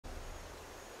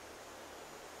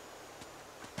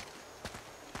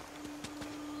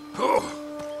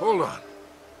Hold on.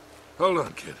 Hold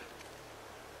on, kid.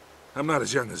 I'm not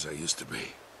as young as I used to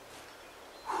be.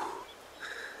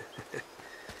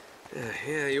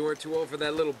 Yeah, you weren't too old for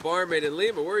that little barmaid in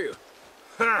Lima, were you?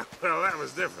 Ha! Well, that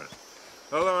was different.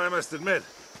 Although I must admit,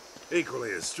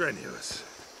 equally as strenuous.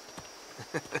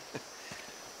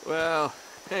 Well,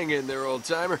 hang in there,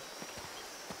 old-timer.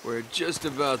 We're just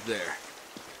about there.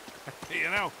 You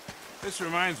know, this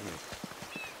reminds me.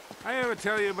 I ever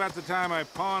tell you about the time I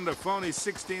pawned a phony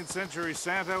 16th century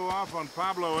Santo off on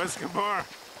Pablo Escobar?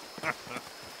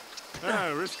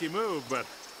 Risky move, but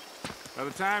by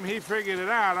the time he figured it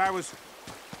out, I was...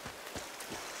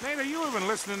 Nate, are you even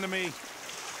listening to me?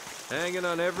 Hanging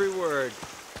on every word.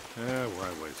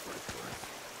 Why waste my breath?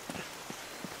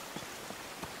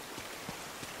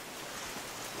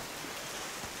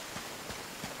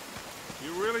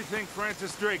 You really think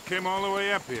Francis Drake came all the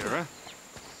way up here, huh?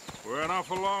 We're an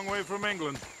awful long way from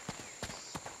England.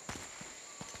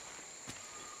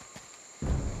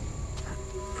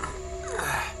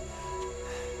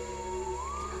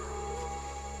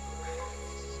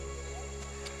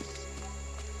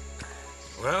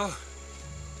 Well?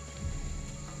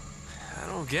 I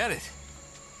don't get it.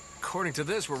 According to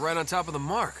this, we're right on top of the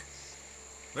mark.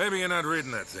 Maybe you're not reading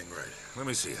that thing right. Let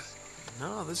me see it.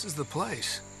 No, this is the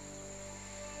place.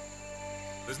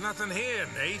 There's nothing here,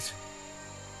 Nate.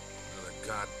 Another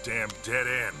goddamn dead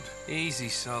end. Easy,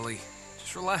 Sully.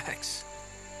 Just relax.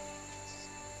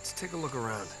 Let's take a look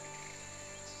around.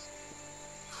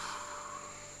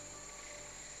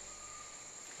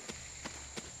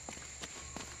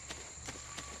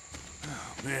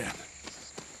 Oh, man.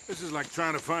 This is like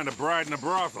trying to find a bride in a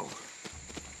brothel.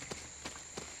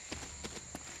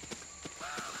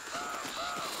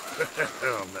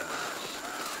 Hell no.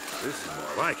 This is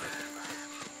more like it.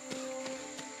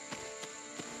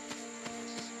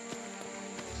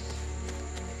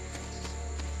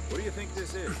 What do you think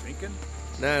this is, Lincoln?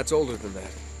 Nah, it's older than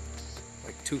that.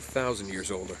 Like 2,000 years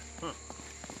older. Huh.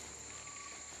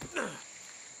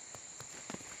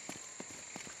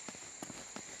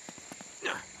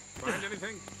 Find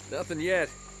anything? Nothing yet.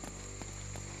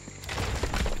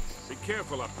 Be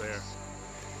careful up there.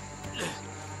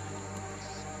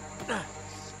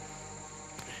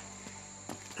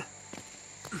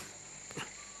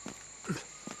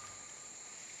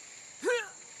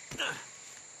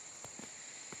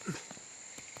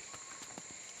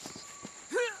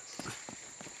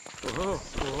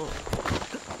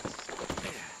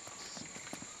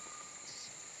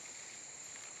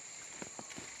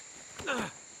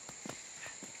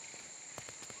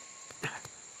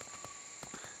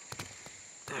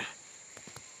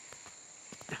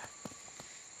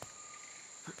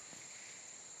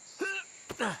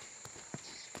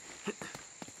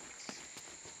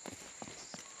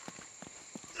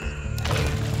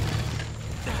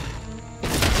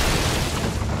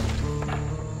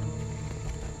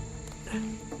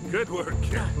 Good work,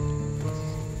 kid.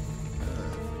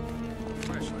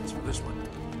 Flashlights for this one.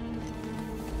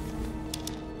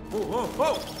 Whoa, whoa,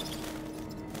 whoa!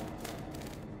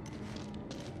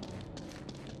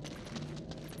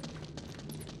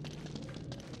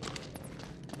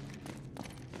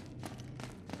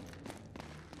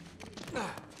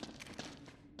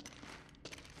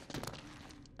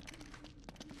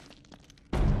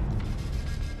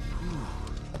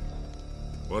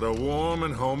 What a warm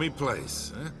and homey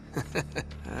place, huh?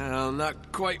 Well,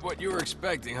 not quite what you were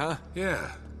expecting, huh?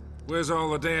 Yeah. Where's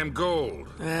all the damn gold?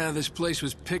 Yeah, this place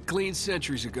was picked clean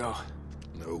centuries ago.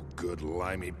 No good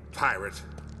limey pirate.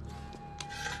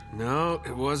 No,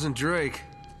 it wasn't Drake.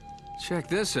 Check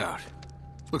this out.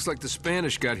 Looks like the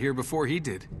Spanish got here before he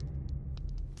did.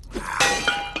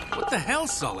 What the hell,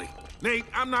 Sully? Nate,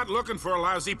 I'm not looking for a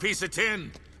lousy piece of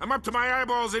tin. I'm up to my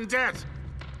eyeballs in debt.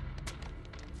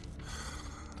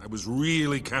 I was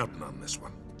really counting on this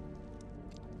one.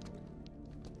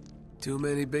 Too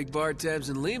many big bar tabs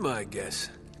in Lima, I guess.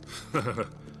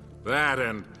 That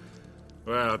and,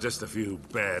 well, just a few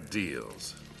bad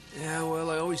deals. Yeah,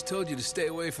 well, I always told you to stay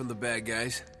away from the bad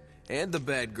guys. And the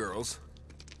bad girls.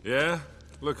 Yeah?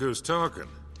 Look who's talking.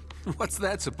 What's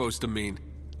that supposed to mean?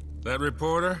 That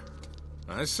reporter?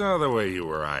 I saw the way you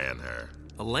were eyeing her.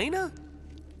 Elena?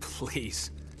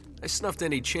 Please. I snuffed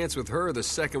any chance with her the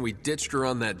second we ditched her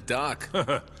on that dock.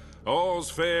 All's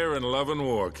fair in love and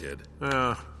war, kid.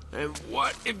 And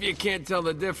what if you can't tell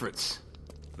the difference?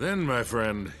 Then, my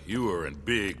friend, you are in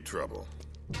big trouble.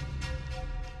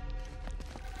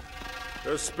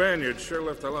 Those Spaniards sure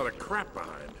left a lot of crap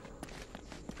behind.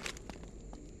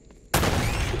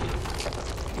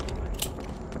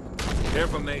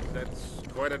 Careful, Nate. That's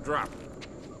quite a drop.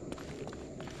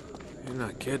 You're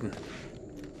not kidding.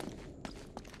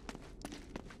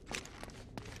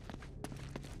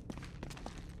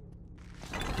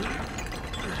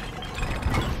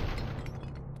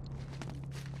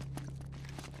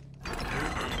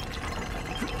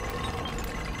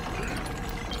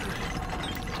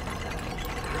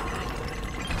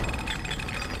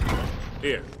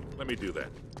 Let me do that.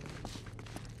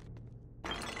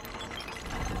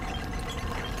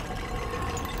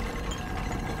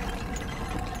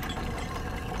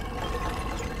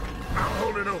 I'll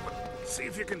hold it open. See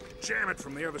if you can jam it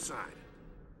from the other side.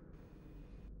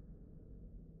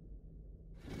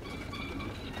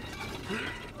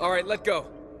 All right, let go.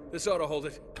 This ought to hold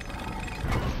it.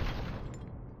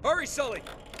 Hurry, Sully!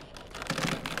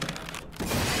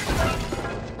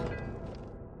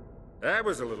 That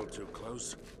was a little too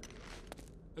close.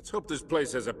 Let's hope this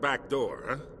place has a back door,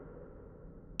 huh?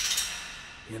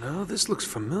 You know, this looks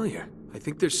familiar. I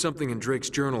think there's something in Drake's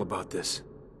journal about this.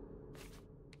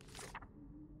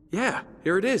 Yeah,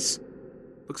 here it is.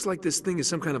 Looks like this thing is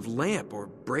some kind of lamp or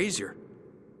brazier.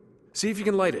 See if you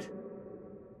can light it.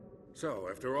 So,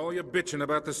 after all your bitching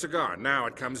about the cigar, now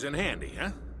it comes in handy,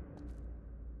 huh?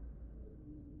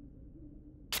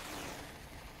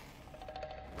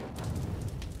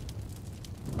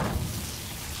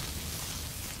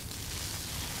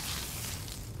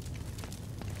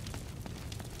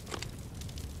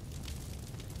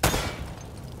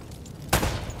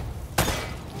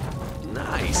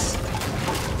 Nice.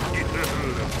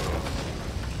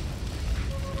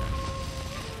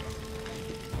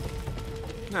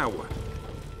 Now what?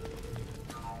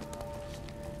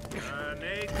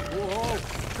 Nate? Whoa!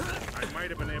 I might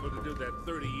have been able to do that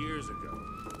 30 years ago.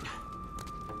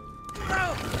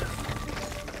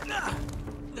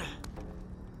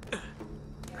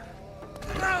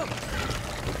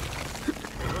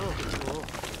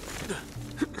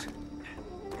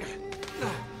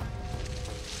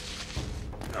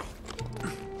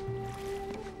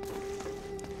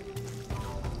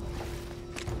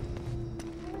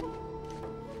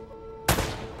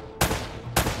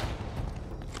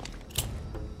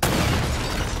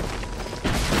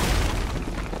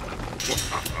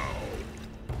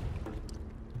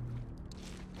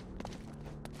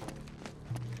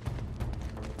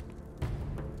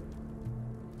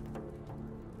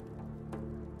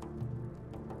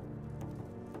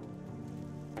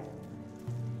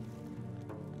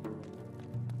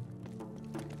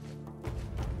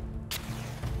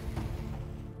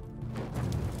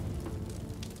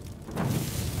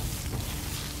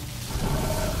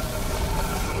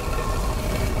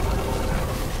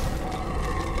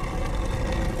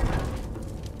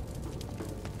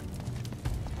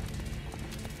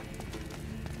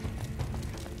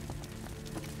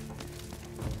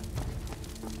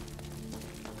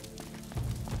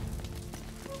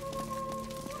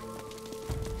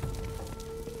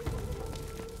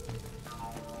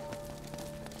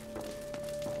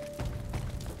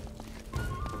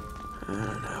 Now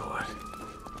what?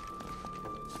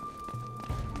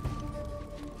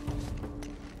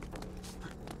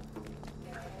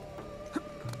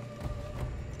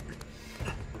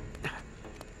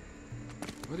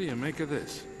 What do you make of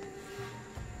this?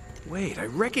 Wait, I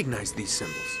recognize these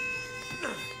symbols.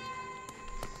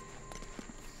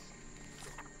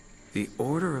 The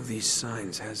order of these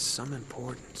signs has some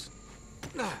importance.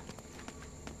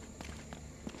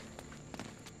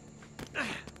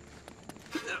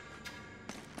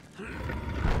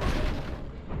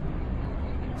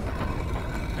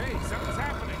 Hey, something's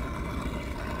happening!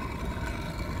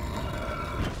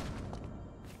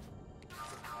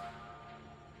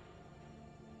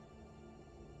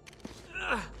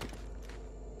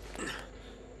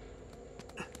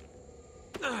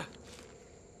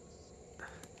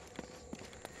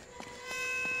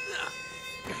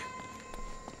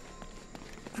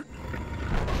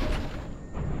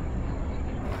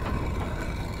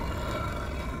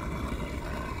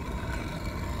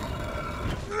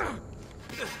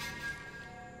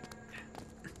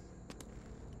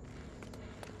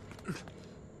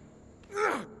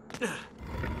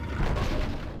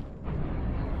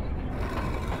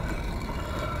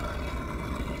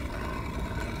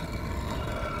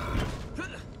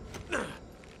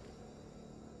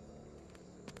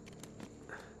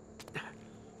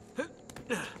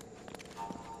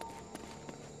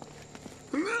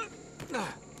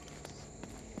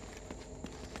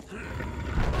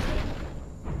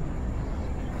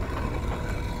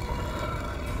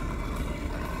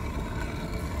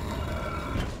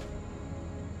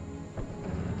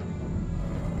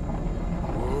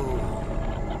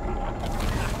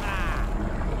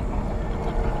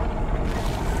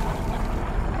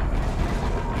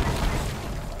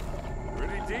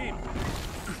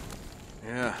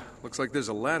 Yeah, looks like there's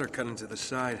a ladder cut into the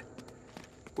side.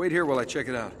 Wait here while I check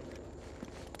it out.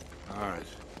 All right,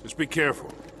 just be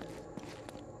careful.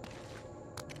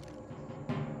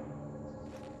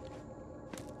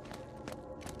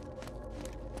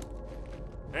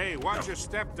 Hey, watch your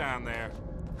step down there.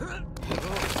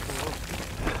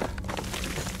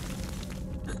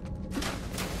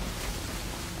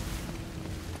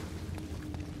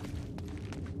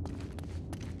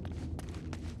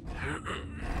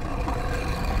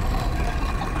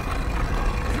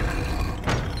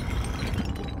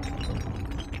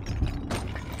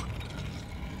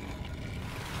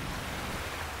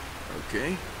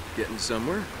 Okay, getting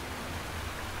somewhere.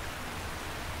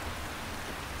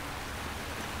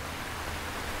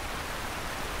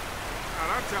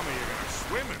 Now, don't tell me you're gonna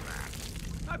swim in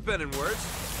that. I've been in worse.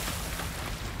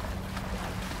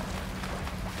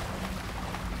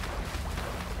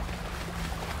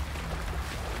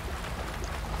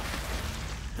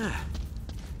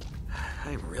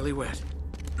 I'm really wet.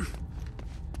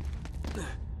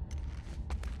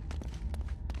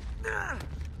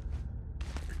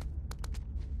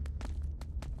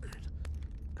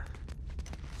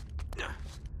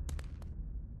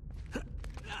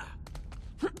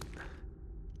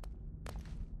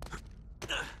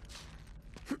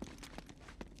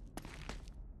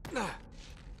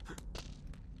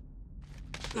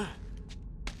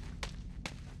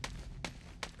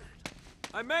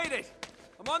 I made it!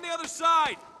 I'm on the other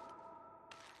side!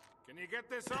 Can you get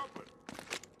this open?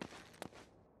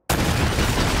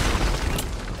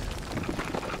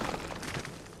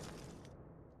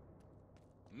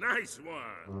 Nice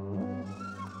one!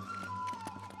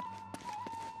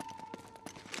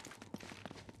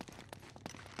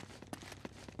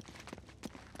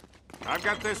 I've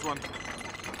got this one.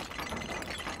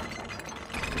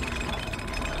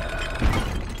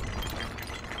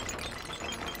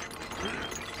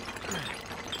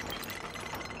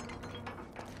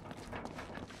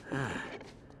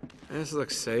 This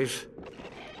looks safe.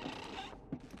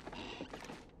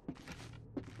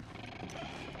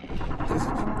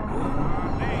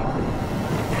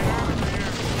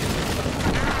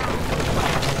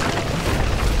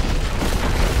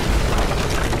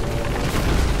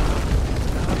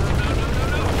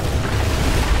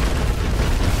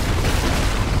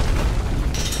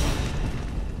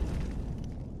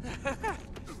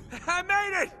 I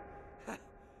made it!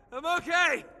 I'm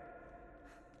okay!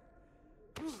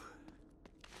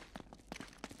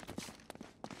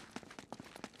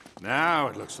 Now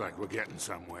it looks like we're getting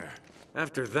somewhere.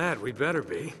 After that, we better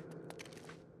be.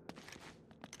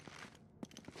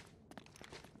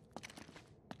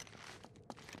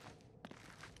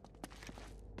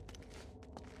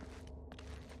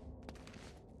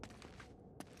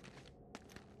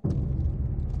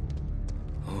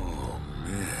 Oh,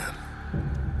 man.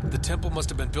 The temple must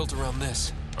have been built around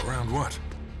this. Around what?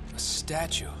 A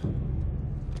statue.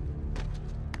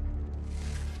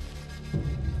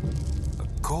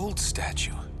 A gold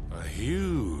statue. A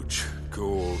huge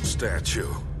gold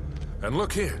statue. And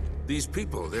look here, these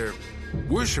people, they're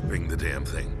worshipping the damn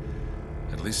thing.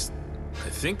 At least, I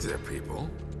think they're people.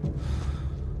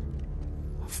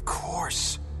 Of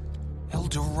course. El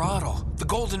Dorado, the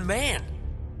Golden Man.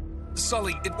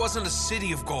 Sully, it wasn't a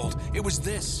city of gold. It was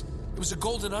this. It was a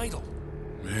golden idol.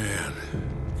 Man,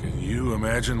 can you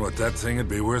imagine what that thing would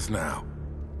be worth now?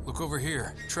 Look over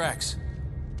here. Tracks.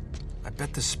 I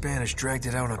bet the Spanish dragged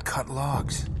it out on cut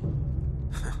logs.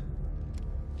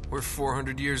 We're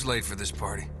 400 years late for this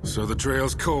party. So the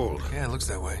trail's cold. Yeah, it looks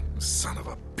that way. Son of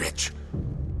a bitch.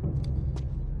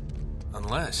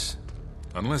 Unless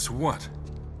Unless what?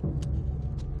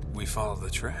 we follow the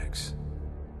tracks.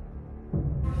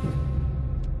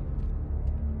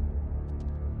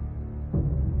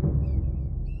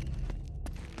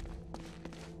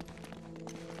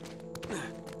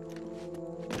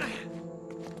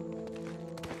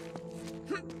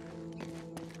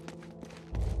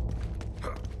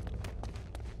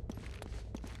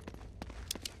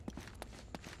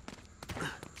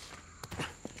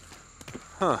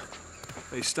 Huh.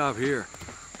 They stop here.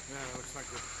 Yeah, it looks like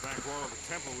the back wall of the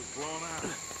temple was blown out.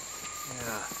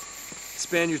 Yeah.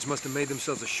 Spaniards must have made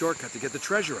themselves a shortcut to get the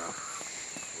treasure out.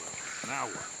 Well, now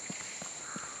what?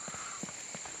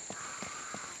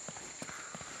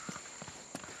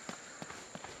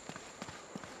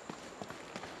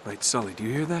 Wait, Sully, do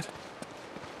you hear that?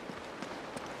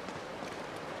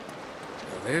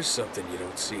 Now there's something you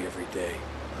don't see every day.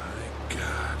 My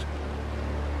God.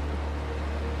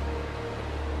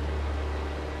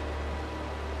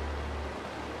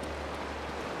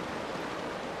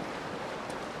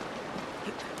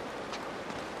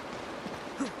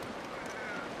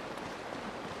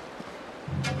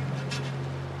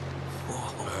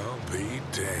 I'll be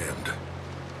damned.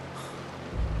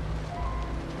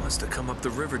 Must have come up the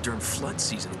river during flood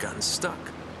season and gotten stuck.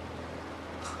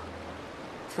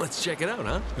 Let's check it out,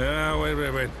 huh? Now,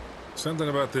 wait. Something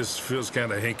about this feels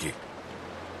kind of hinky.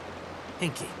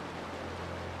 Hinky.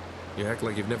 You act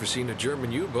like you've never seen a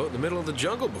German U-boat in the middle of the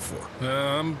jungle before.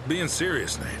 I'm being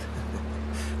serious, Nate.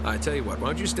 I tell you what, why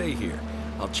don't you stay here?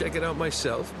 I'll check it out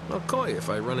myself. I'll call you if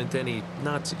I run into any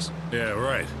Nazis. Yeah,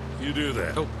 right. You do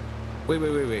that. Oh,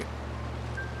 wait.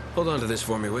 Hold on to this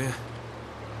for me, will you?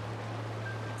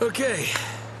 Okay.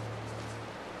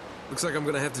 Looks like I'm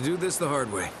gonna have to do this the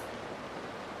hard way.